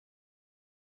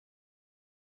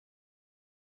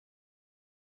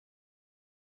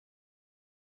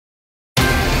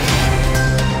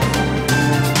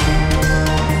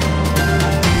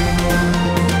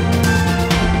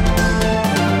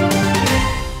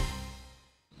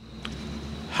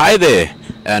Hi there,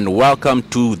 and welcome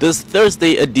to this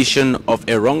Thursday edition of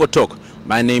Erongo Talk.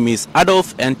 My name is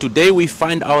Adolf, and today we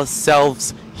find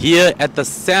ourselves here at the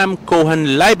Sam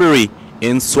Cohen Library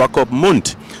in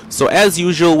Swakopmund. So as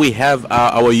usual, we have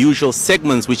our usual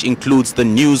segments, which includes the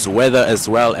news, weather, as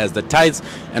well as the tides.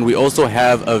 And we also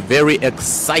have a very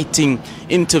exciting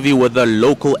interview with a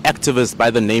local activist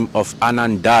by the name of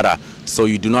Ndara. So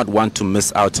you do not want to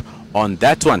miss out on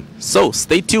that one. So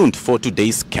stay tuned for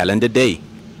today's calendar day.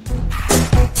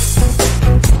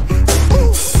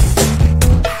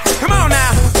 Come on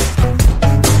now.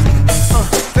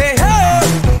 Say hey.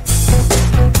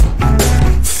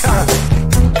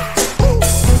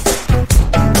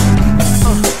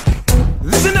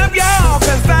 Listen up, y'all,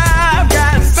 'cause I've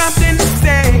got something to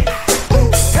say.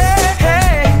 Hey,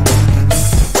 hey.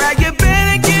 Well, you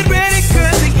better get ready,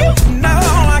 'cause you know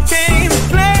I came to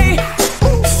play.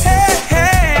 Hey,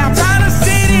 hey, I'm trying to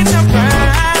sit in the ground.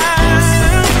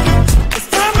 It's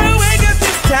time to wake up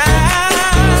this time.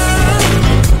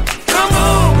 Come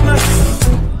on,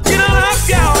 get on up,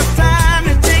 y'all. It's time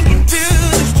to take it to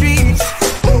the streets.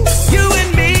 You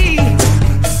and me.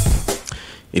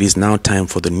 It is now time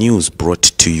for the news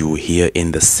brought to you here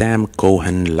in the Sam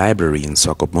Cohen Library in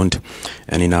Swakopmund.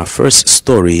 And in our first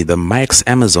story, the Mike's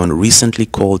Amazon recently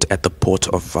called at the port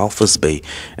of Walvis Bay,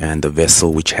 and the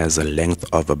vessel, which has a length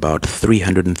of about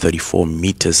 334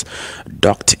 meters,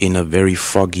 docked in a very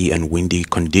foggy and windy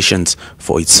conditions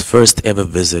for its first ever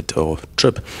visit or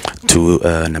trip to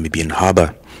Namibian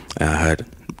Harbour.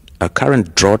 A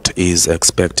current draught is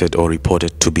expected or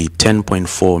reported to be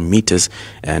 10.4 meters,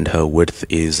 and her width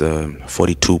is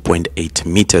 42.8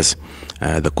 meters.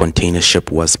 The container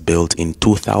ship was built in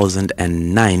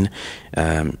 2009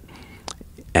 and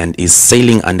is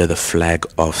sailing under the flag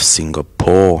of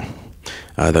Singapore.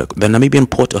 The Namibian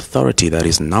Port Authority, that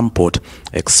is Namport,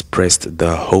 expressed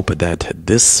the hope that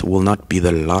this will not be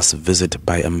the last visit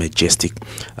by a majestic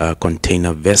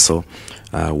container vessel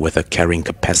with a carrying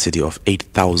capacity of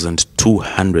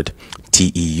 8,200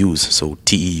 TEUs. So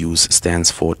TEUs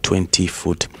stands for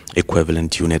 20-foot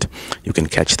equivalent unit. You can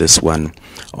catch this one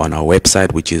on our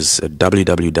website, which is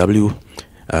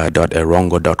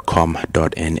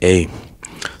www.erongo.com.na.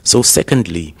 So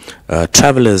secondly,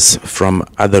 travelers from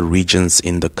other regions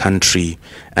in the country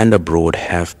and abroad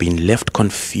have been left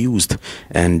confused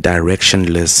and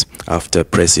directionless after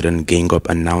President Geingob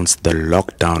announced the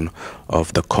lockdown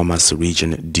of the Khomas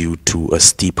region due to a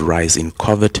steep rise in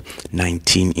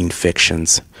COVID-19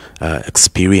 infections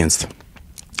experienced.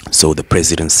 So the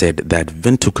president said that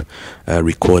Windhoek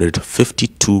recorded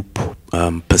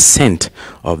 52%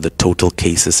 of the total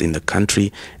cases in the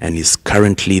country and is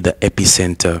currently the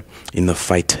epicenter in the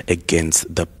fight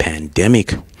against the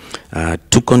pandemic.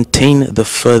 To contain the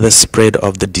further spread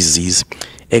of the disease,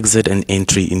 exit and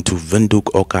entry into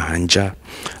Windhoek, Okahanja,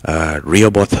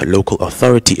 Rehoboth local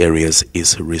authority areas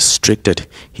is restricted,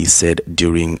 he said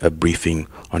during a briefing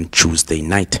on Tuesday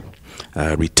night.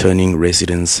 Returning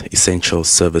residents, essential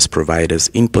service providers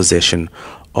in possession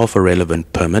of a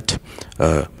relevant permit,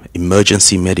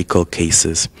 emergency medical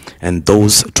cases, and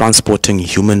those transporting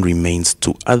human remains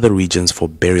to other regions for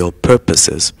burial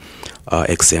purposes are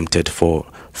exempted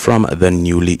from the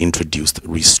newly introduced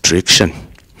restriction.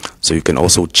 So you can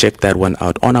also check that one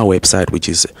out on our website, which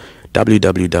is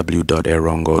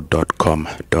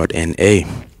www.erongo.com.na.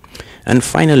 And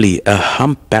finally, a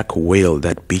humpback whale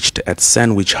that beached at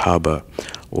Sandwich Harbour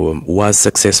was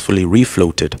successfully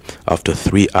refloated after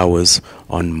 3 hours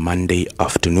on Monday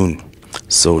afternoon.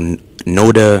 So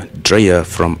Ndara Dreyer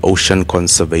from Ocean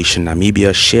Conservation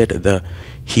Namibia shared the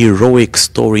heroic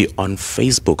story on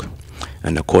Facebook.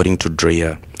 And according to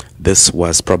Dreyer, this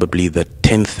was probably the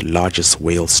 10th largest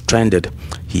whale stranded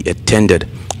he attended,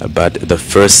 but the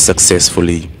first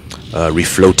successfully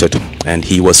refloated, and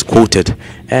he was quoted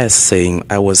as saying,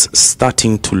 "I was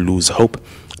starting to lose hope,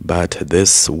 but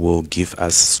this will give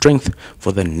us strength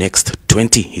for the next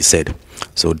 20, he said.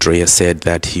 So Dreyer said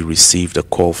that he received a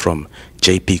call from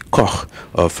JP Koch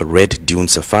of Red Dune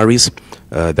Safaris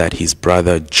that his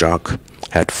brother Jacques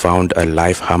had found a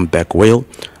live humpback whale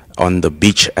on the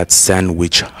beach at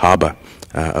Sandwich Harbour,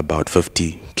 about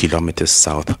 50 kilometers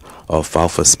south of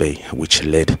Walvis Bay, which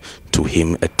led to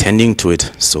him attending to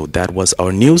it. So that was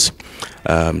our news.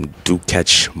 Do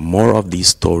catch more of these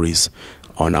stories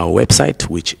on our website,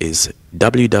 which is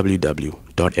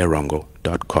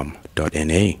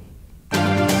www.erongo.com.na.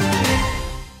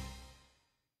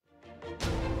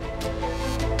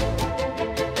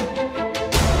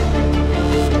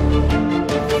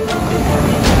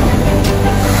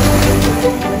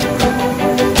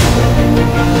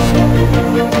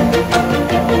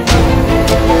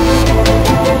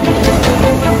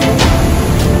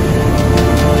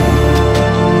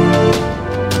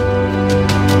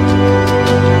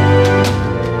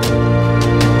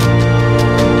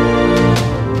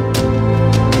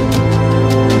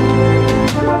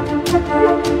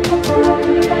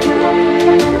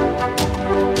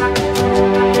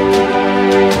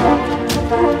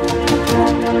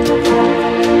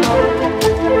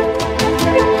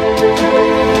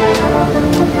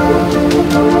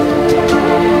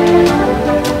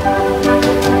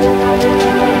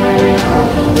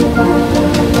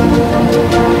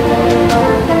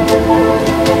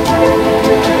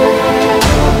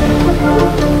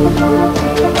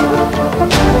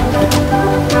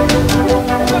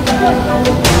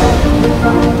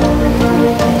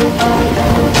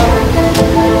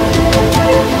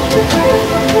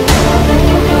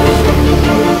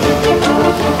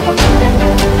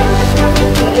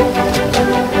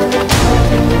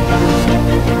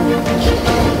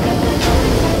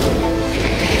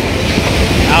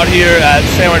 here at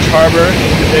Sandwich Harbour,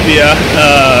 Namibia.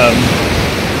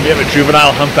 We have a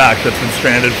juvenile humpback that's been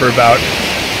stranded for about,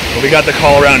 well, we got the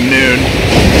call around noon.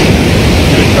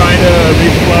 We've been trying to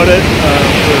refloat it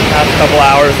for the past couple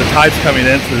hours. The tide's coming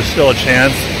in, so there's still a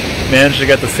chance. Managed to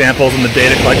get the samples and the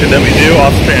data collected that we do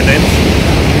off strandings.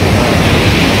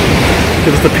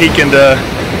 Gives us a peek into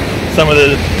some of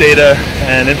the data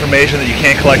and information that you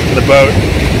can't collect from the boat.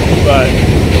 But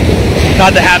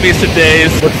not the happiest of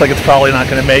days. Looks like it's probably not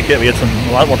going to make it. We had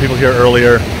a lot more people here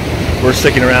earlier. We're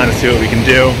sticking around to see what we can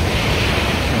do.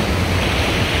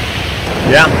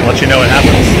 Yeah, I'll let you know what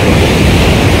happens.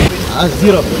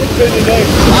 Zero.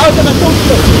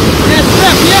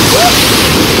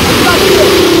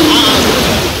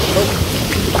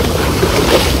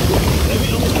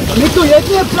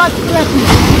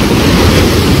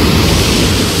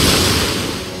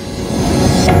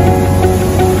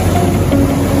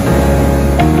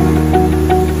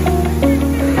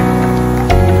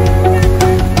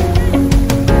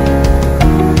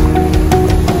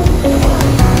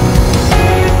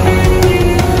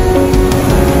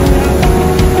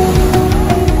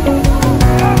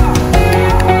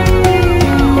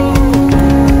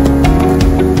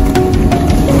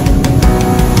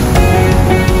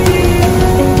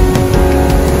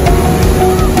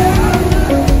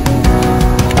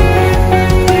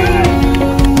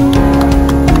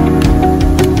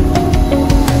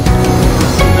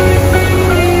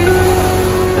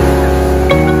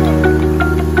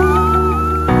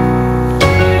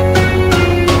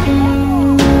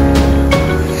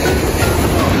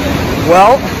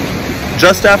 Well,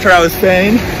 just after I was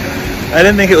saying, I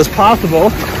didn't think it was possible.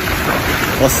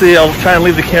 We'll see, I'll try and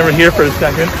leave the camera here for a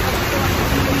second.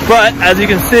 But, as you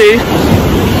can see,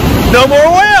 no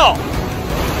more whale!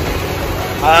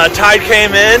 Tide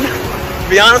came in. To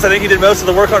be honest, I think he did most of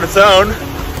the work on its own.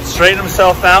 Straightened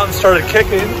himself out and started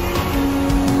kicking.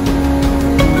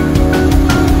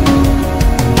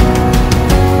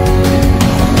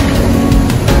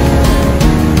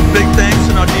 Big thanks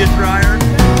to Nadia Dryer.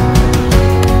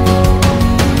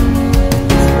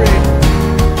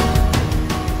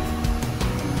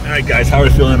 Alright guys, how are we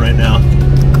feeling right now?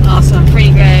 Awesome,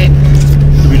 pretty great.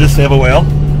 Did we just save a whale?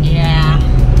 Yeah.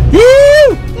 Woo!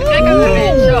 I feel like I'm a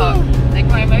bit in shock. Like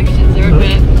my emotions are a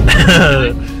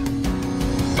bit...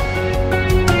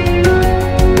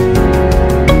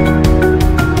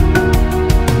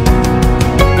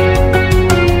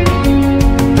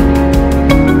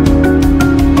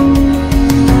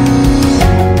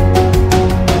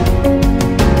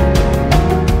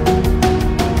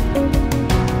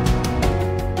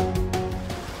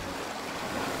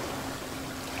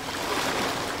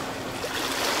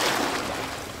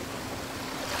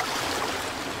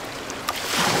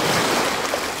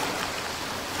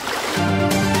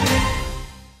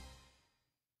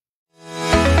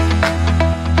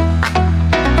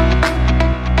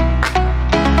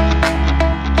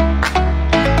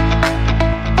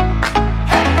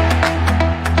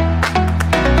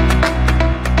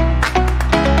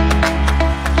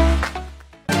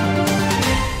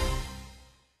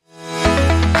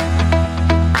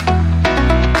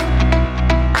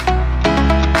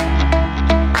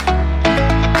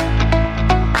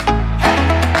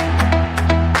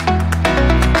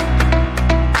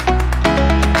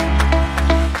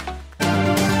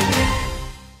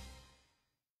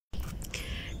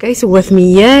 Okay, so with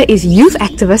me here is youth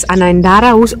activist Auni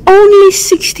Ndara, who's only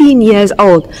 16 years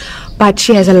old, but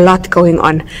she has a lot going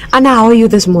on. Anna, how are you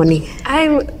this morning?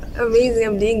 I'm amazing.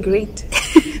 I'm doing great.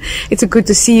 It's good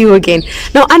to see you again.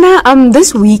 Now, Anna,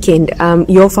 this weekend,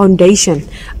 your foundation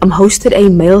hosted a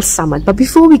male summit. But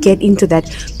before we get into that,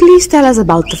 please tell us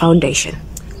about the foundation.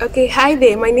 Okay, hi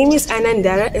there. My name is Auni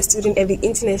Ndara, a student at the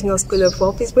International School of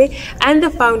Walvis Bay and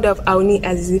the founder of Auni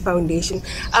Azizi Foundation.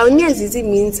 Auni Azizi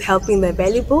means helping the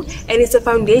valuable, and it's a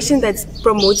foundation that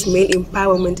promotes male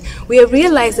empowerment. We have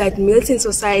realized that males in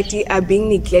society are being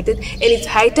neglected, and it's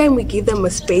high time we give them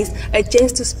a space, a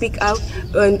chance to speak out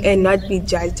and not be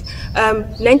judged.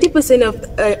 90% of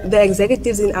the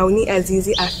executives in Auni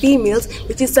Azizi are females,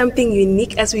 which is something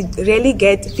unique as we rarely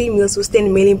get females who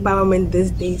stand male empowerment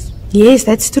these days. Yes,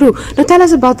 that's true. Now tell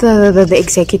us about the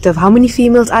executive. How many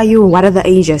females are you? What are the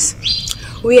ages?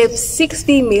 We have 6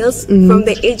 females from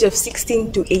the age of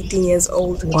 16 to 18 years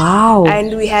old. Wow.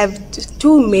 And we have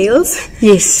 2 males.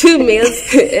 Yes. 2 males.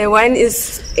 One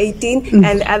is 18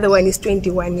 and the other one is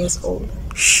 21 years old.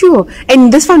 Sure.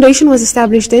 And this foundation was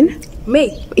established in May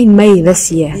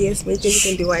this year. Yes, May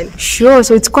 2021. Sure.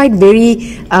 So it's quite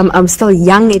very still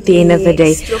young at the end of the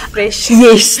day. Still fresh.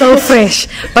 Yes, still fresh.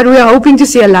 But we are hoping to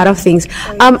see a lot of things.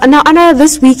 Now, Anna,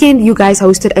 this weekend you guys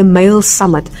hosted a male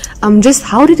summit. Just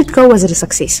how did it go? Was it a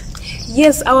success?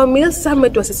 Yes, our male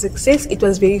summit was a success. It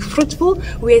was very fruitful.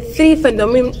 We had 3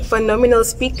 phenomenal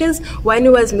speakers. One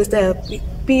was Mr.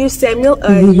 P.U. Samuel,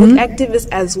 a youth activist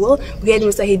as well. We had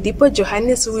Mr. Hidipo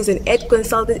Johannes, who is an ed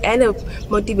consultant and a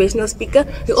motivational speaker.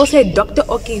 We also had Dr.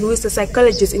 Oki, who is a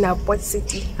psychologist in our port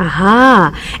city.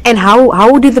 Aha. And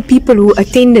how did the people who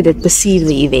attended it perceive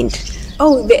the event?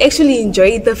 Oh, they actually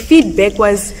enjoyed it. The feedback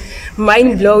was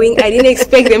mind-blowing. I didn't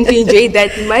expect them to enjoy it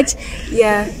that much.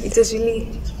 Yeah, it was really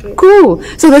good. Cool.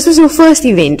 So this was your first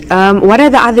event. What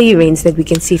are the other events that we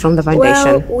can see from the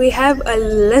foundation? Well, we have a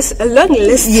long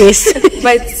list. Yes.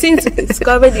 But since it's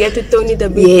covered, we have to tone it a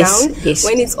bit down. Yes.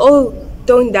 When it's all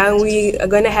toned down, we are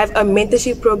going to have a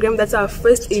mentorship program. That's our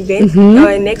first event,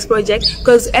 our next project.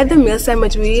 Because at the Male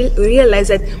Summit, we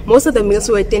realized that most of the males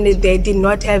who attended there did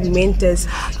not have mentors.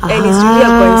 And it's really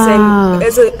a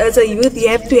concern. As a youth, you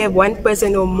have to have one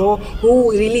person or more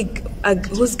who really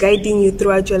who's guiding you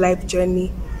throughout your life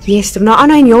journey. Yes. Now,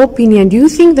 Anna, in your opinion, do you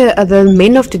think the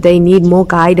men of today need more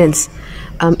guidance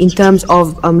in terms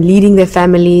of leading their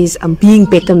families, being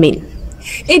better men?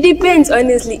 It depends,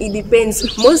 honestly, it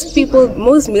depends. Most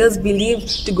males believe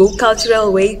to go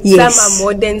cultural way. Yes. Some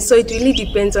are modern, so it really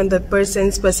depends on the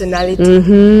person's personality.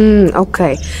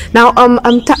 Okay. Now,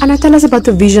 Anna, tell us about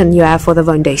the vision you have for the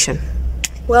foundation.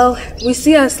 Well, we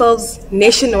see ourselves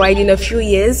nationwide in a few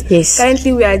years. Yes.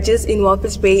 Currently, we are just in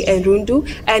Walvis Bay and Rundu,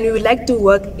 and we would like to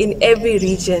work in every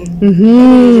region.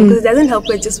 Because it doesn't help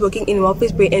us just working in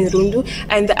Walvis Bay and Rundu,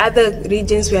 and the other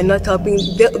regions we are not helping.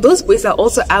 Those places are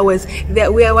also ours.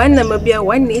 We are one Namibia,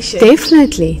 one nation.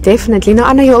 Definitely, definitely. Now,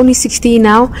 Anna, you're only 16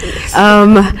 now.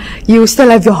 You still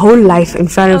have your whole life in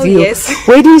front of you. Yes.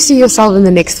 Where do you see yourself in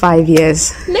the next 5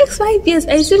 years? Next 5 years,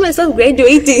 I see myself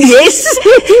graduating. Yes.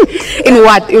 In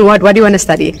what? What do you want to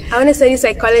study? I want to study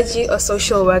psychology or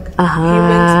social work.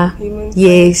 Human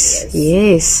Yes.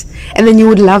 And then you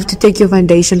would love to take your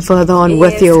foundation further on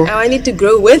with you. I want it to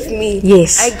grow with me.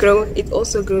 Yes. I grow, it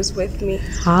also grows with me.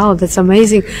 Wow, that's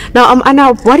amazing. Now,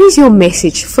 Anna, what is your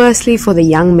message, firstly, for the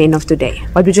young men of today?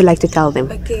 What would you like to tell them?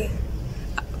 Okay.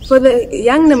 For the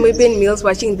young Namibian males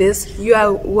watching this, you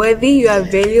are worthy, you are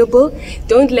valuable.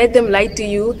 Don't let them lie to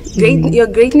you. Your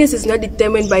greatness is not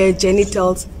determined by your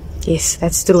genitals. Yes,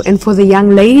 that's true. And for the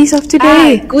young ladies of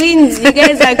today? Queens, you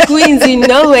guys are queens, you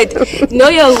know it. Know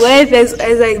your worth as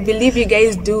I believe you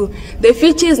guys do. The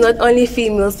future is not only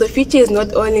females, the future is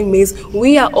not only males.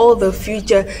 We are all the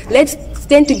future. Let's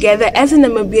stand together as a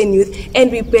Namibian youth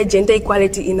and repair gender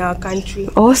equality in our country.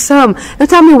 Awesome. Now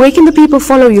tell me, where can the people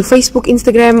follow you? Facebook,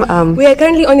 Instagram? We are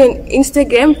currently on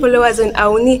Instagram. Follow us on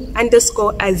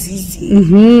Auni_Azizi.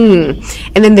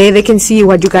 And then there they can see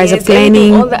what you guys are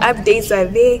planning. All the updates are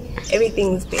there.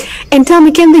 Everything is there. And tell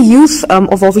me, can the youth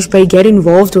of Walvis Bay get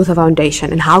involved with the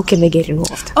foundation, and how can they get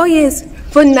involved? Oh yes.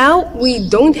 For now, we're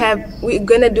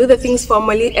gonna do the things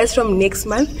formally as from next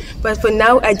month. But for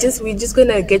now, we're just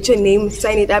gonna get your name,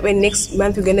 sign it up, and next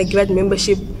month we're gonna give out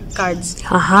membership cards.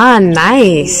 Aha,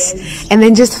 nice. Yes. And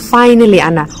then just finally,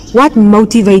 Anna, what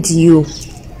motivates you?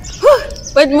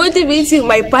 What motivates you?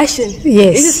 My passion.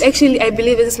 Yes. This is actually, I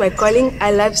believe this is my calling.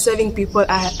 I love serving people.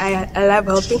 I love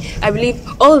helping. I believe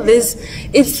all this,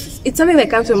 it's something that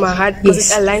comes from my heart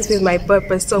because it aligns with my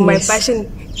purpose. So my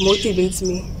passion motivates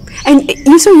me. And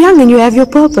you're so young and you have your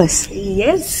purpose.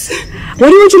 Yes. What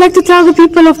would you like to tell the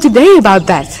people of today about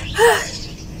that?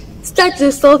 Start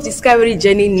your self-discovery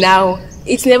journey now.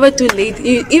 It's never too late.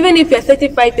 Even if you're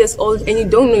 35 years old and you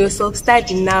don't know yourself,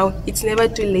 start now. It's never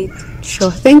too late.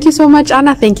 Sure. Thank you so much,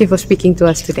 Anna. Thank you for speaking to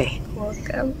us today.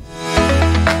 Welcome.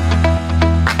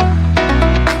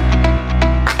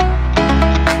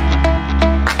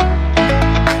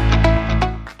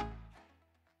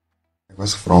 Ek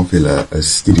was gevra om vir julle 'n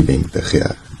studiewenk te gee.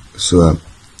 So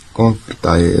kom ek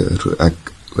vertel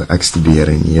hoe ek studeer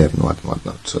en hier en wat.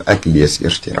 So ek lees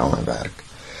eers deur al my werk.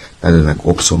 Nou doen ek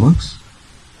opsommings.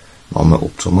 Na my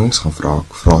opsommings gaan vra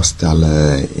ek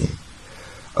vraestelle en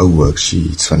ou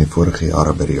worksheets van die vorige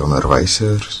jare by die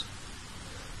onderwysers.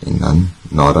 En dan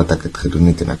nadat ek dit gedoen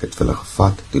het en ek het vir hulle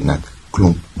gevat, doen ek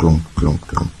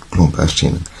klomp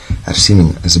hersiening.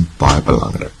 Hersiening is baie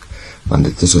belangrik. Want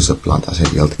dit is soos 'n plant, as hy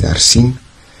die hele tyd hersien,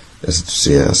 is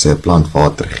dit as hy 'n plant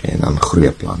water gee en dan groei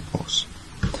 'n plant mos.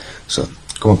 So,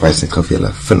 kom ek wys net gou vir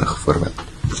julle vinnig voorbeeld.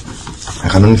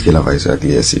 Ek gaan nou nie vir julle wys hoe ek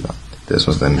lees nie, want dit is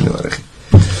ons dan nie nodig nie.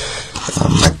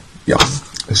 Ja,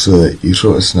 so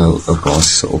hierso is nou 'n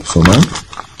basiese opsomming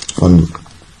van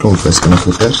klomp wiskundige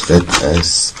goeders. Dit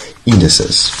is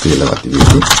indices vir julle wat jy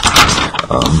weet nie.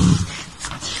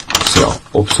 So ja,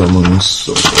 opsommings,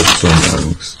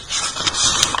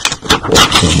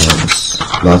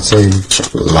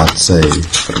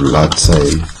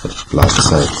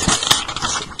 bladsy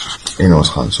en ons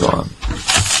gaan so aan.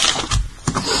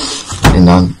 En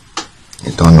dan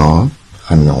daarna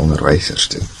gaan na onderwysers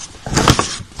toe.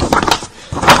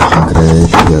 Dan kry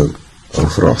jy jou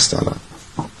vraagstelling.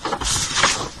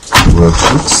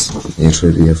 Woordvoets, hier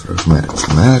so die juffrou merk,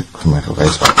 vir my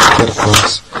gewys wat verkeerd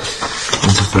was,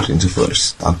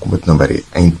 ensovoorts. Dan kom het nou by die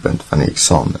eindpunt van die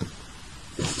eksamen.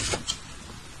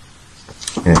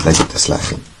 En het lyk het te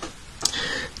sleg.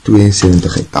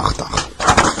 72 uit 80.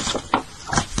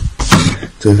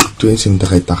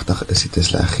 72 uit 80 is dit te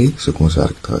sleg, so kom ons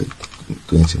werk het uit.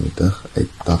 72 uit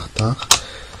 80,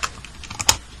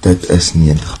 dit is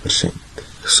 90%.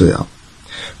 So ja,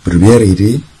 probeer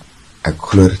hierdie, ek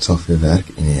glo dit sal vir werk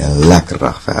en 'n lekker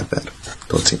dag verder.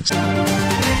 Totsiens.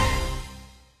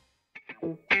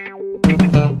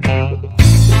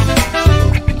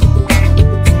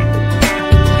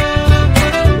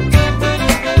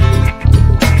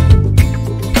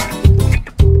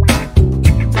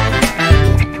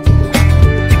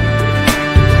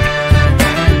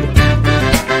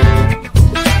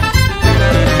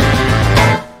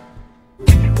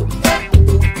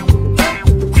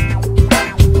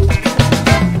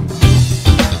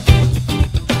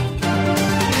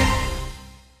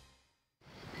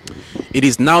 It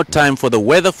is now time for the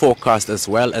weather forecast as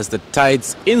well as the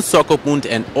tides in Swakopmund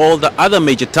and all the other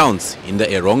major towns in the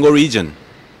Erongo region.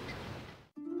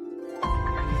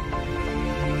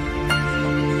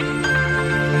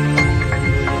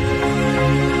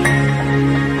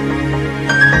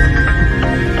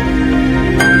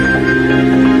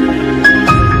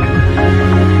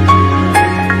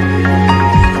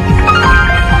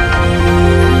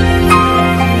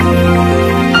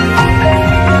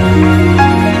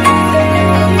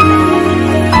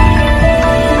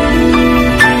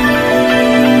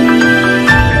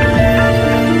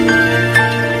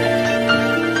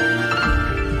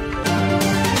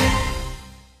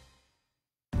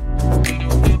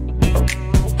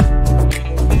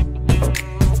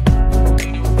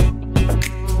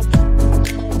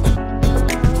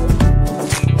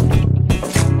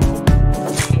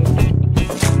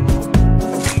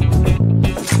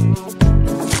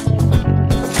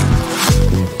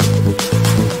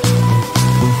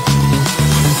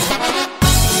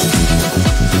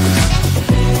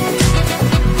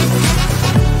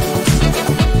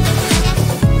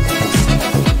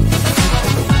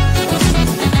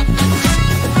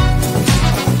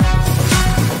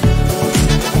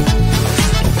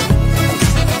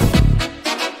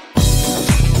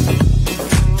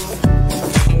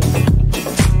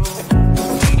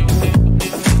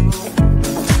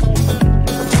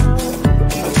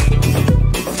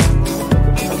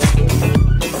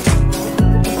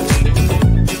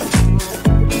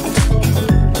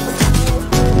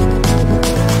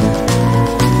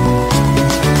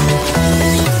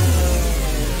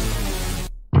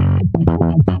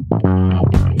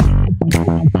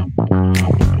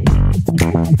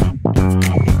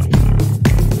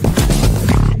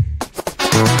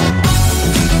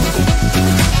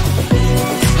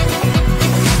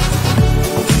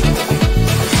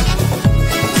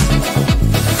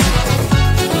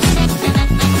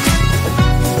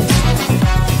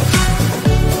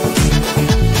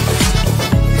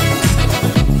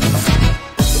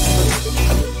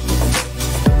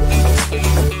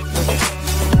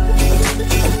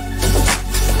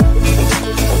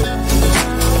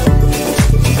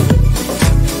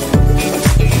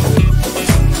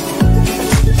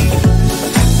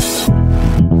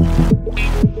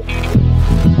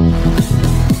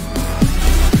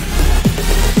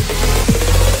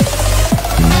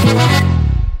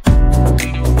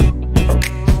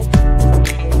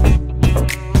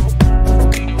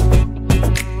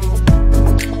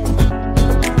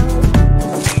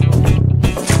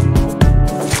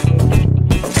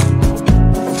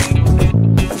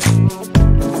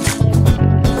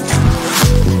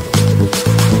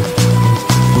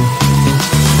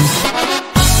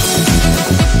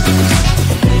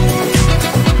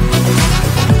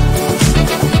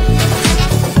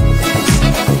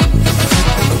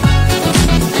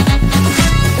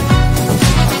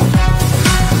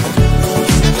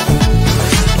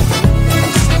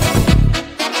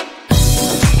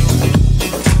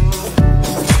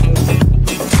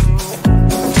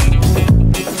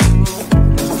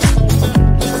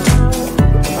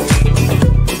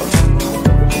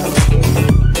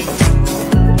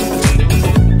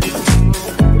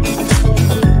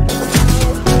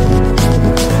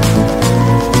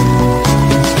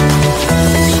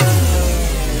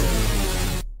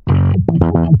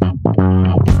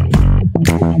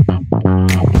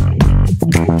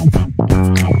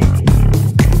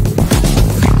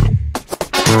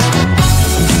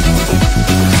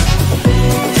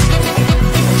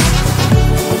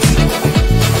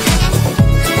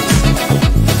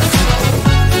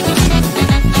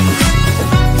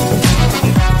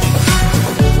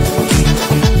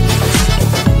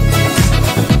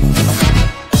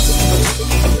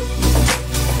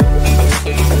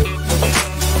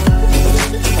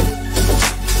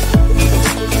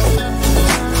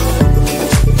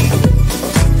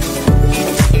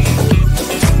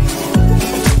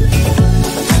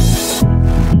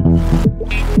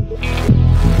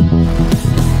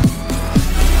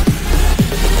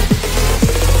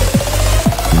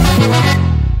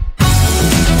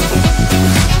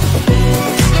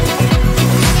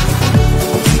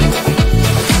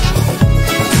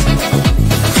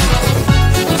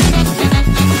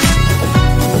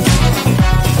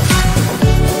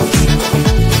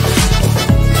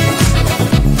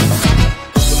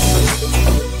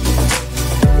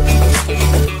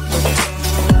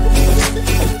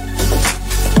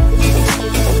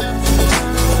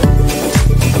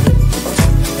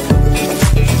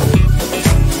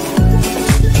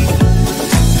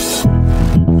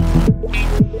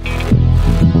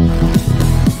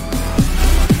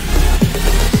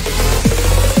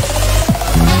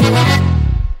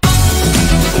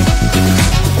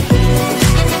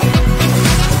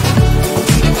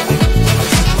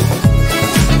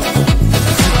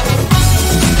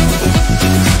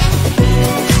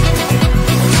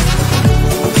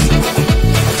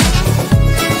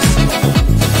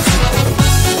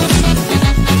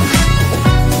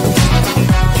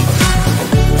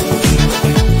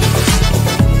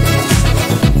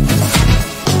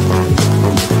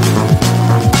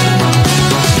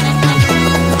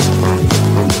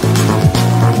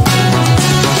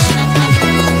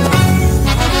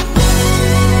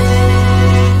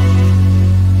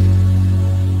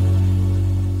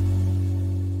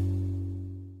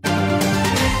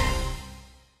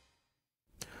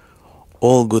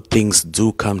 all good things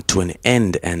do come to an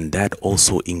end, and that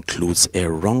also includes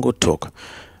Erongo Talk.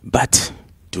 But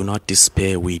do not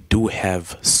despair, we do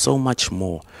have so much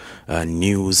more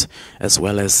news as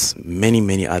well as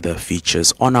many other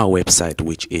features on our website,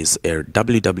 which is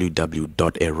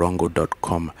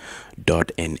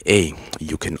www.erongo.com.na.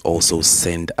 You can also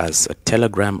send us a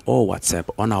telegram or WhatsApp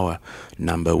on our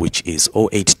number, which is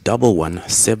 0811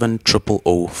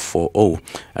 70040.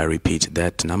 I repeat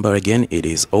that number again, it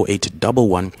is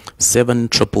 0811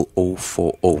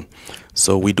 70040.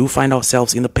 So we do find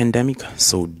ourselves in the pandemic,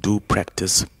 so do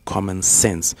practice common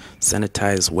sense.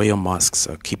 Sanitize, wear your masks,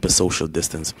 keep a social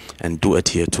distance, and do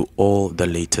adhere to all the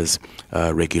latest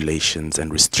regulations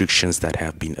and restrictions that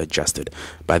have been adjusted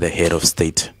by the head of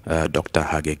state, Dr.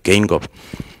 Hage Geingob.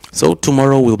 So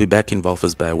tomorrow we'll be back in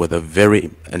Walvis Bay with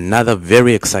another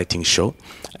very exciting show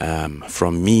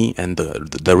from me and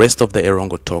the rest of the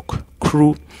Erongo Talk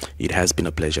crew. It has been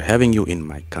a pleasure having you in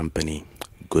my company.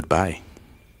 Goodbye.